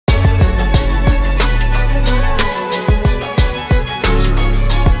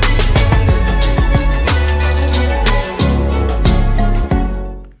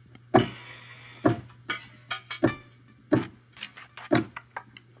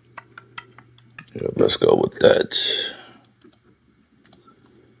Yeah, let's go with that.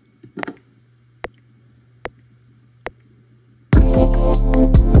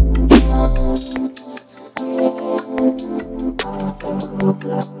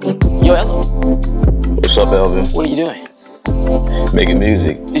 Yo, Ella. What's up, Elvin? What are you doing? Making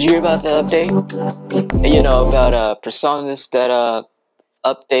music. Did you hear about the update? You know, about Personas, that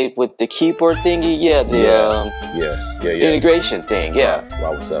update with the keyboard thingy? Yeah, the integration thing, yeah.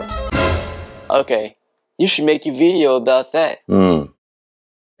 Wow, what's up? Okay. You should make a video about that.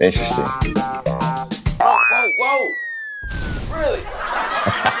 Interesting. Whoa. Really?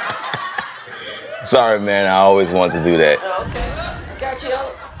 Sorry, man, I always wanted to do that. Okay. Got you,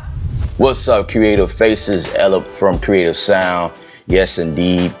 Ella. What's up, creative faces? Ella from Creative Sound. Yes,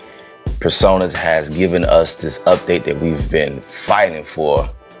 indeed. Personas has given us this update that we've been fighting for.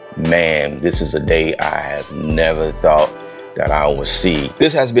 Man, this is a day I have never thought that I would see.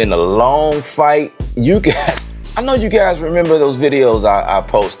 This has been a long fight. You guys, I know you guys remember those videos I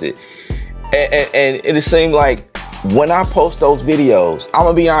posted. And it seemed like when I post those videos, I'm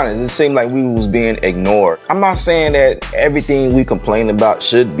gonna be honest, it seemed like we was being ignored. I'm not saying that everything we complain about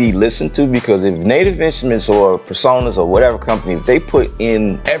should be listened to, because if Native Instruments or Personas or whatever company, if they put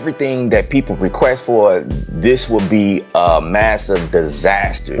in everything that people request for, this will be a massive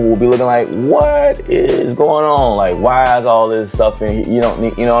disaster. We'll be looking like, what is going on? Like, why is all this stuff in here? You don't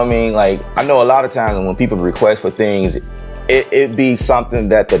need, you know what I mean? Like, I know a lot of times when people request for things, it be something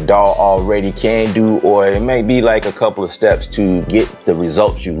that the DAW already can do, or it may be like a couple of steps to get the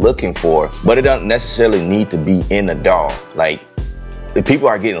results you're looking for, but it doesn't necessarily need to be in the DAW. Like, the people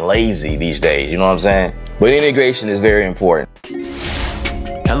are getting lazy these days, you know what I'm saying? But integration is very important.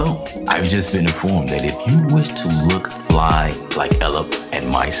 Hello, I've just been informed that if you wish to look fly like Ella and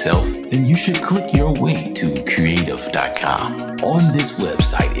myself, then you should click your way to creative.com. On this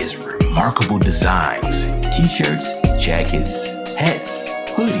website is remarkable designs, t-shirts, jackets, hats,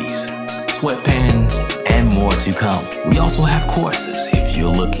 hoodies, sweatpants, and more to come. We also have courses if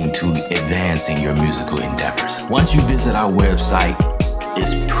you're looking to advance in your musical endeavors. Once you visit our website,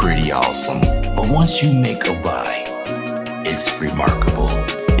 it's pretty awesome. But once you make a buy, it's remarkable.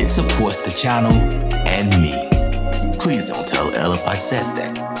 It supports the channel and me. Please don't tell Ella I said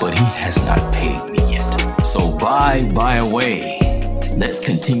that, but he has not paid me yet. So buy away. Let's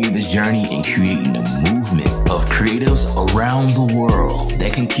continue this journey in creating a movement of creatives around the world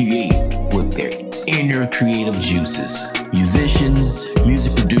that can create with their inner creative juices. Musicians,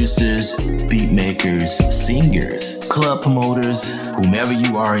 music producers, beat makers, singers, club promoters, whomever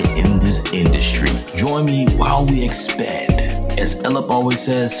you are in this industry, join me while we expand. As Ella always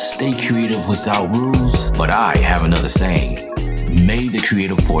says, stay creative without rules, but I have another saying. May the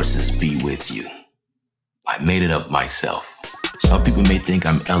creative forces be with you. I made it up myself. Some people may think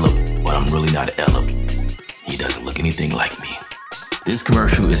I'm Ella, but I'm really not Ella. He doesn't look anything like me. This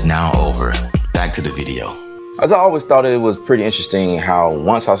commercial is now over. Back to the video. I always thought it was pretty interesting how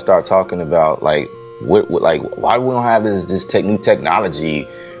once I start talking about like why we don't have this new technology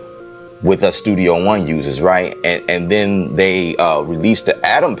with us Studio One users, right? And then they released the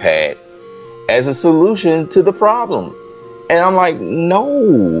Atom Pad as a solution to the problem. And I'm like,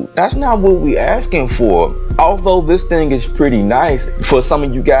 no, that's not what we're asking for. Although this thing is pretty nice for some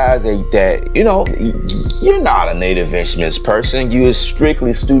of you guys that, you know, you're not a Native Instruments person. You're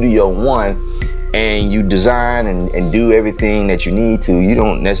strictly Studio One, and you design and do everything that you need to. You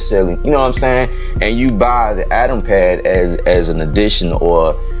don't necessarily, you know what I'm saying? And you buy the Atom Pad as an addition,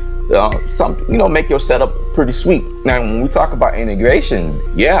 or you know, make your setup pretty sweet. Now, when we talk about integration,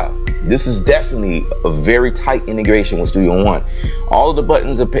 yeah, this is definitely a very tight integration with Studio One. All of the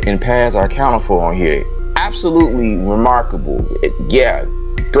buttons and pads are accounted for on here. Absolutely remarkable. Yeah,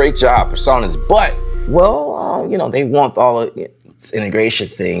 great job, Personas. But, well, you know, they want all of this integration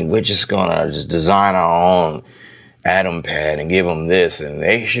thing. We're just gonna design our own Atom Pad and give them this, and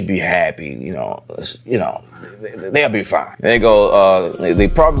they should be happy. You know, they'll be fine. They go, they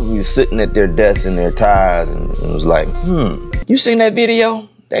probably sitting at their desks in their ties, and it was like, you seen that video?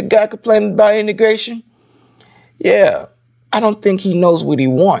 That guy complaining about integration? Yeah, I don't think he knows what he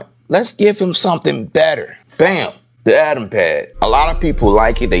wants. Let's give him something better. Bam, the Atom Pad. A lot of people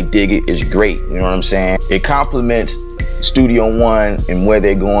like it, they dig it, it's great, you know what I'm saying? It complements Studio One and where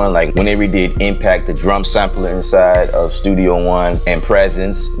they're going, like when they redid Impact, the drum sampler inside of Studio One, and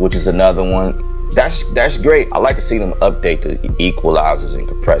Presence, which is another one. That's great. I like to see them update the equalizers and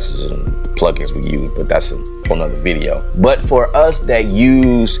compressors and the plugins we use, but that's a whole nother video. But for us that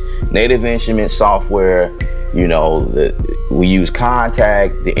use Native Instruments software, you know, We use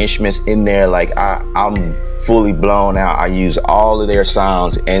contact, the instruments in there. Like I'm fully blown out. I use all of their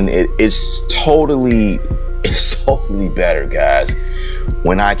sounds, and it's totally better, guys,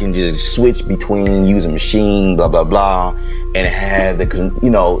 when I can just switch between using machine, blah blah blah, and have the, you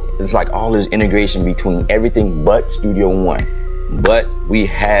know, it's like all this integration between everything but Studio One. But we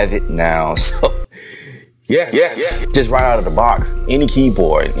have it now, so yes. Just right out of the box, any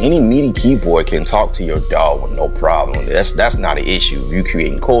keyboard, any MIDI keyboard can talk to your DAW with no problem. That's not an issue. You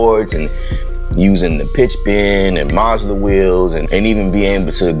creating chords and using the pitch bend and modular wheels, and even being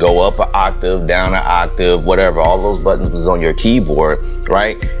able to go up an octave, down an octave, whatever. All those buttons was on your keyboard,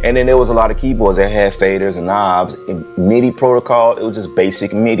 right? And then there was a lot of keyboards that had faders and knobs. In MIDI protocol, it was just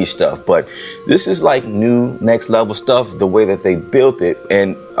basic MIDI stuff. But this is like new, next level stuff, the way that they built it.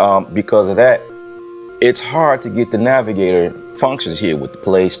 And because of that, it's hard to get the navigator functions here with the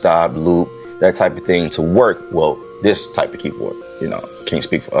play, stop, loop, that type of thing to work. Well, this type of keyboard, you know, can't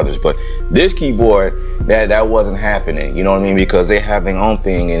speak for others, but this keyboard, that wasn't happening, you know what I mean? Because they have their own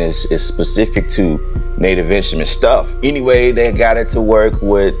thing, and it's specific to Native Instruments stuff. Anyway, they got it to work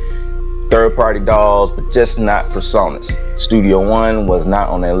with third-party DAWs, but just not PreSonus. Studio One was not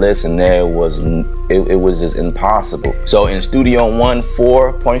on that list, and it was just impossible. So in Studio One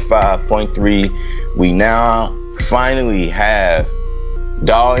 4.5.3, we now finally have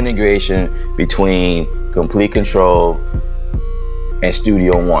DAW integration between Komplete Kontrol and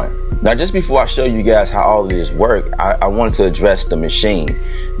Studio One. Now, just before I show you guys how all of this works, I wanted to address the machine.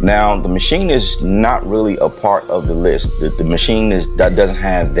 Now, the machine is not really a part of the list. The machine that doesn't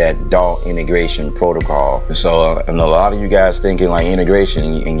have that DAW integration protocol. So, and a lot of you guys thinking like integration,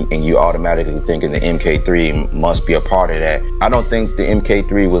 and you automatically thinking the MK3 must be a part of that. I don't think the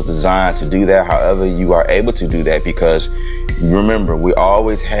MK3 was designed to do that. However, you are able to do that because remember, we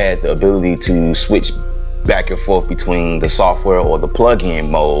always had the ability to switch back and forth between the software or the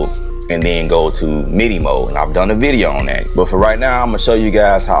plug-in mode and then go to MIDI mode, and I've done a video on that. But for right now, I'm gonna show you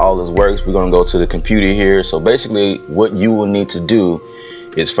guys how all this works. We're gonna go to the computer here. So basically what you will need to do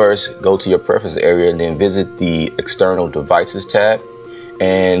is first go to your preference area and then visit the external devices tab,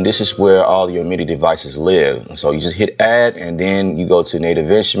 and this is where all your MIDI devices live. So you just hit add, and then you go to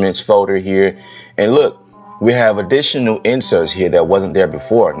Native Instruments folder here, and look, we have additional inserts here that wasn't there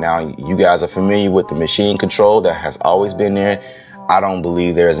before. Now, you guys are familiar with the machine control that has always been there. I don't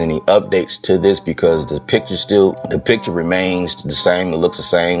believe there's any updates to this because the picture remains the same. It looks the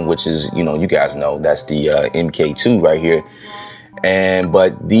same, which is, you know, you guys know that's the MK2 right here.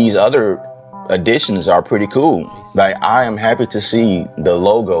 But these other additions are pretty cool. Like, I am happy to see the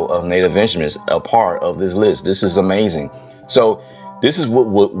logo of Native Instruments a part of this list. This is amazing. So this is what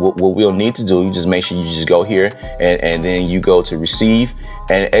we'll need to do. You just make sure you just go here and then you go to receive.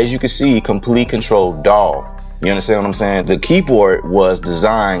 And as you can see, Komplete Kontrol DAW. You understand what I'm saying? The keyboard was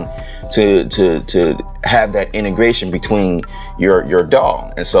designed to have that integration between your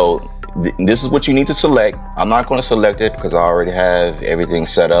DAW. And so this is what you need to select. I'm not going to select it because I already have everything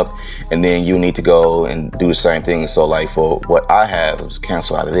set up. And then you need to go and do the same thing. So like for what I have, let's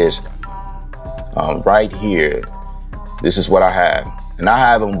cancel out of this. Right here. This is what I have, and I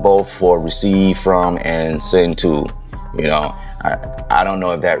have them both for receive from and send to. You know, I don't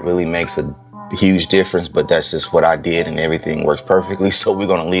know if that really makes a huge difference, but that's just what I did, and everything works perfectly. So we're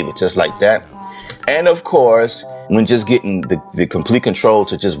gonna leave it just like that. And of course, when just getting the Komplete Kontrol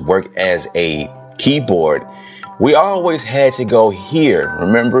to just work as a keyboard, we always had to go here.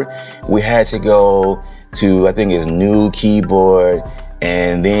 Remember, we had to go to, I think it's new keyboard,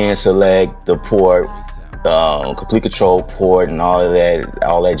 and then select the port. Komplete Kontrol port and all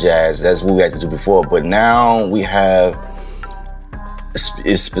that jazz. That's what we had to do before, but now we have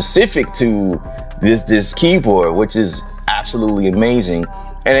it's specific to this keyboard, which is absolutely amazing.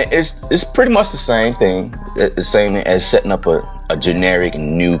 And it's pretty much the same thing, the same as setting up a generic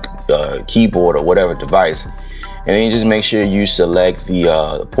new keyboard or whatever device. And then you just make sure you select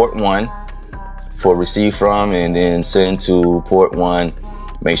the port 1 for receive from, and then send to port 1.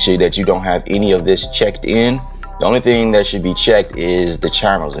 Make sure that you don't have any of this checked in. The only thing that should be checked is the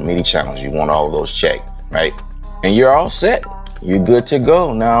channels, the MIDI channels. You want all of those checked, right? And you're all set. You're good to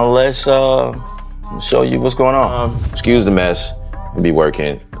go. Now let's show you what's going on. Excuse the mess. It'll be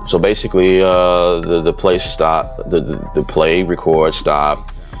working. So basically, the play stop, the play, record, stop,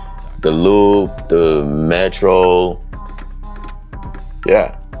 the loop, the metro.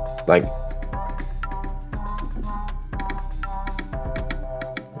 Yeah, like.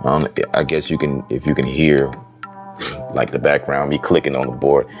 I guess you can, if you can hear like the background, me clicking on the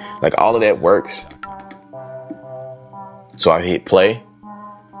board, like all of that works. So I hit play,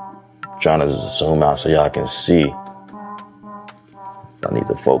 trying to zoom out so y'all can see. I need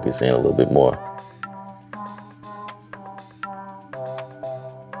to focus in a little bit more.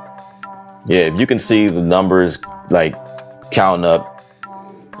 Yeah, if you can see the numbers like counting up,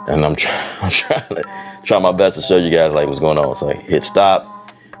 and I'm trying my best to show you guys like what's going on. So hit stop,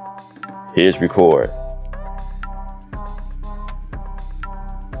 here's record.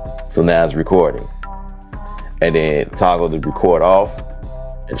 So now it's recording. And then toggle the record off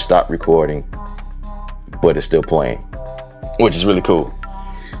and stop recording, but it's still playing, which is really cool.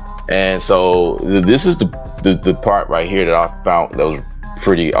 And so this is the part right here that I found that was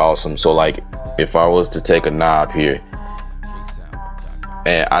pretty awesome. So like if I was to take a knob here,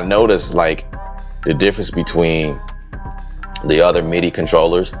 and I noticed like the difference between the other MIDI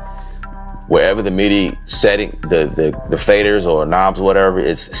controllers, wherever the MIDI setting, the faders or knobs, whatever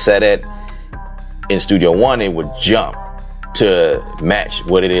it's set at, in Studio One, it would jump to match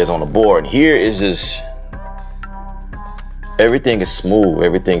what it is on the board. Here is just, everything is smooth,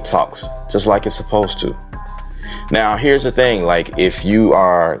 everything talks just like it's supposed to. Now here's the thing, like if you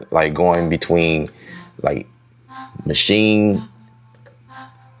are like going between like machine,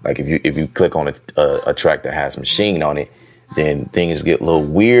 like if you click on a track that has machine on it, then things get a little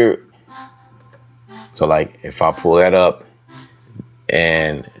weird. So like if I pull that up,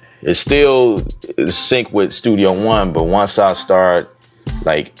 and it's still sync with Studio One, but once I start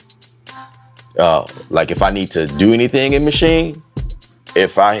like if I need to do anything in machine,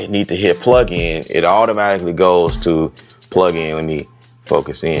 if I need to hit plug in, it automatically goes to plug in. Let me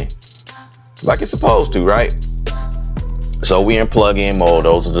focus in like it's supposed to, right? So we in plug-in mode.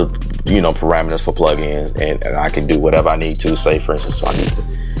 Those are the parameters for plugins, and I can do whatever I need to. Say for instance, I need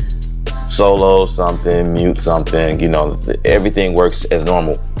to solo something, mute something, everything works as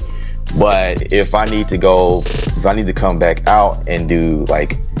normal. But if I need to come back out and do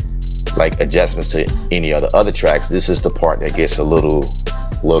like adjustments to any other tracks, this is the part that gets a little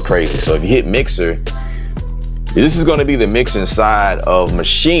crazy. So if you hit mixer, this is going to be the mixing side of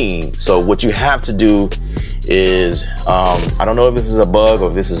machine. So what you have to do is, I don't know if this is a bug or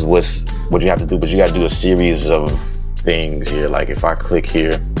if this is what you have to do, but you got to do a series of things here. Like if I click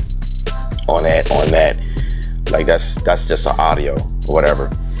here on that, like that's just an audio or whatever.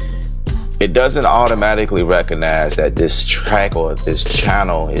 It doesn't automatically recognize that this track or this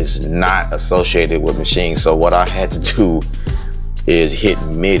channel is not associated with machine. So what I had to do is hit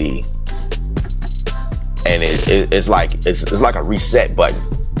MIDI, and it's like a reset button.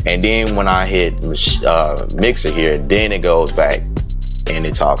 And then when I hit mixer here, then it goes back and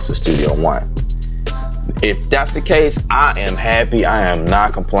it talks to Studio One. If that's the case, I am happy. I am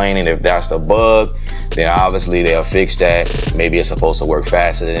not complaining. If that's the bug, then obviously they'll fix that. Maybe it's supposed to work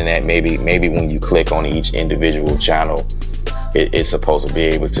faster than that. Maybe when you click on each individual channel, it's supposed to be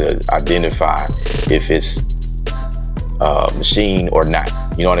able to identify if it's machine or not.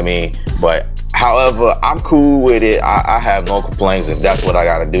 You know what I mean? But however, I'm cool with it. I have no complaints. If that's what I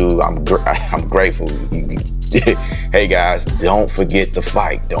gotta do, I'm grateful. Hey guys, don't forget to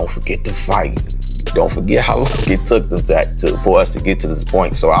fight. Don't forget to fight. Don't forget how long it took for us to get to this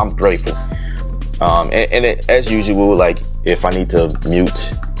point. So I'm grateful. As usual, like if I need to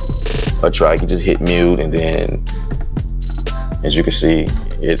mute a track, you just hit mute, and then as you can see,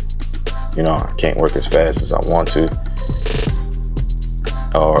 I can't work as fast as I want to.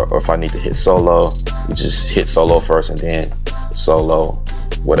 Or if I need to hit solo, you just hit solo first and then solo,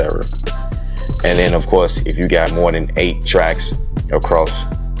 whatever. And then of course, if you got more than 8 tracks across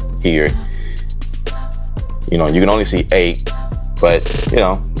here, you can only see 8, but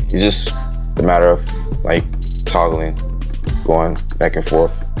it's just a matter of like toggling, going back and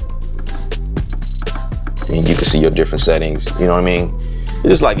forth, and you can see your different settings. You know what I mean? It's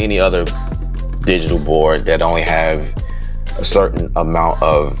just like any other digital board that only have a certain amount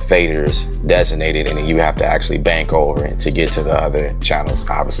of faders designated, and then you have to actually bank over it to get to the other channels,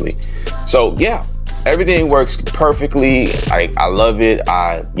 obviously. So yeah, everything works perfectly. I love it.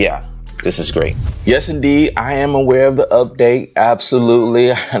 Yeah, this is great. Yes, indeed, I am aware of the update.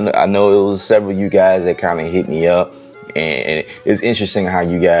 Absolutely. I know it was several of you guys that kind of hit me up, and it's interesting how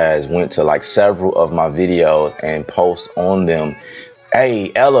you guys went to like several of my videos and post on them.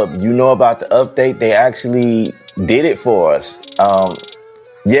 Hey, Ella, you know about the update? They actually did it for us.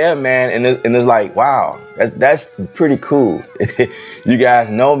 Yeah, man, and it's like, wow, that's pretty cool. You guys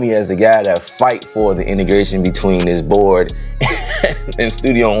know me as the guy that fight for the integration between this board and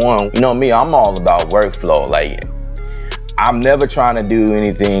Studio One. You know me, I'm all about workflow. Like, I'm never trying to do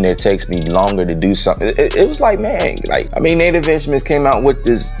anything that takes me longer to do something. It was like, man, Native Instruments came out with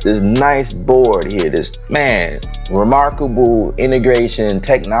this nice board here, this, man, remarkable integration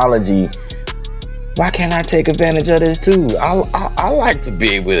technology. why can't I take advantage of this too? I like to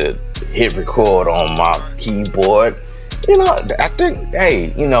be able to hit record on my keyboard. You know, I think,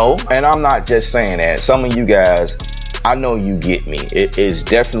 hey, you know, and I'm not just saying that. Some of you guys, I know you get me. It is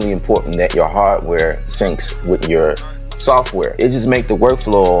definitely important that your hardware syncs with your software. It just makes the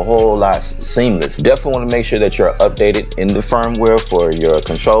workflow a whole lot seamless. Definitely want to make sure that you're updated in the firmware for your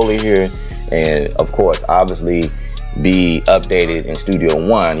controller here. And of course, obviously, be updated in Studio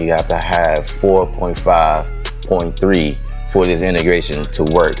One. You have to have 4.5.3 for this integration to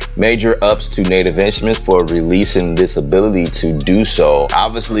work. Major ups to Native Instruments for releasing this ability to do so.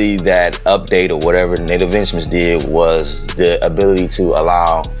 Obviously, that update or whatever Native Instruments did was the ability to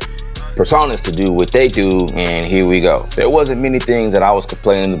allow personas to do what they do, and here we go. There wasn't many things that I was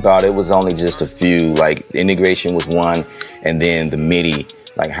complaining about. It was only just a few, like integration was one, and then the MIDI,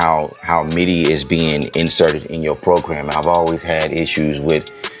 like how MIDI is being inserted in your program. I've always had issues with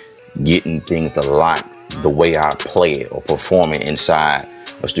getting things to lock the way I play it or perform it inside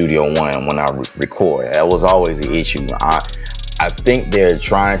of Studio One when I record. That was always the issue. I think they're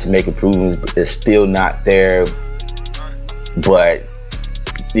trying to make improvements, but they're still not there. But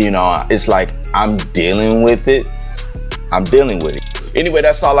you know, it's like I'm dealing with it. Anyway,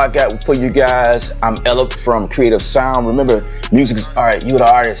 that's all I got for you guys. I'm Ella from Creative Sound. Remember, music is art. You're the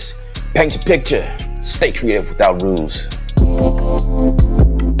artist. Paint your picture. Stay creative without rules.